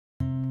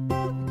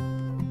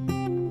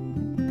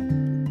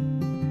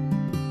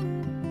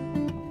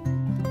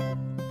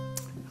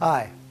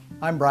Hi,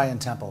 I'm Brian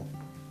Temple,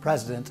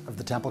 President of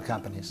the Temple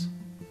Companies.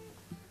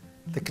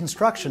 The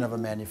construction of a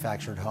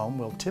manufactured home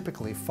will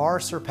typically far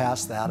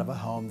surpass that of a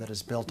home that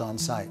is built on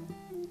site.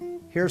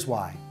 Here's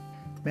why.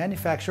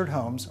 Manufactured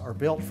homes are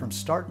built from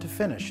start to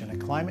finish in a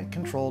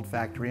climate-controlled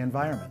factory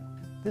environment.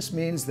 This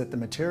means that the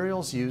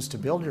materials used to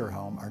build your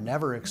home are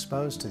never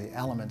exposed to the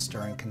elements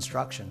during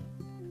construction.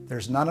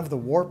 There's none of the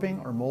warping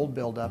or mold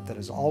buildup that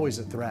is always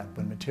a threat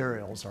when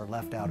materials are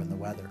left out in the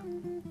weather.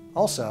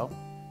 Also,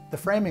 the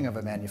framing of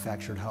a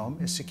manufactured home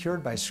is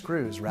secured by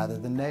screws rather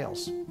than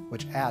nails,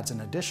 which adds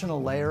an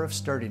additional layer of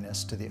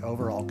sturdiness to the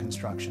overall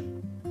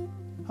construction.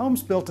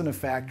 Homes built in a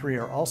factory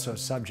are also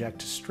subject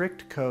to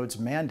strict codes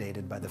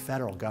mandated by the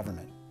federal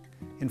government.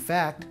 In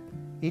fact,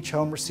 each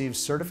home receives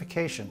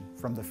certification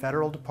from the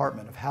Federal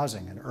Department of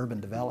Housing and Urban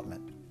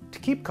Development. To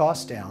keep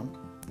costs down,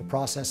 the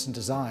process and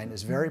design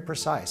is very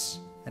precise,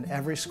 and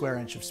every square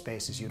inch of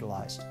space is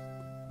utilized.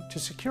 To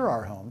secure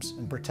our homes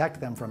and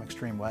protect them from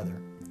extreme weather,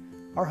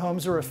 our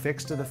homes are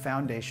affixed to the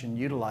foundation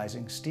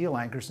utilizing steel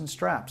anchors and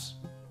straps.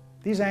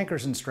 These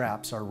anchors and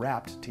straps are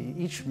wrapped to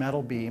each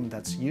metal beam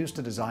that's used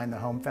to design the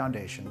home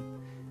foundation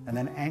and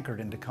then anchored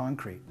into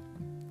concrete.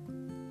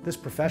 This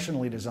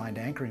professionally designed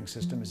anchoring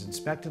system is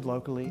inspected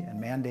locally and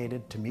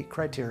mandated to meet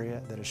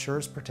criteria that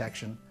assures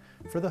protection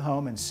for the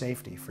home and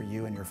safety for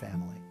you and your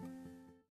family.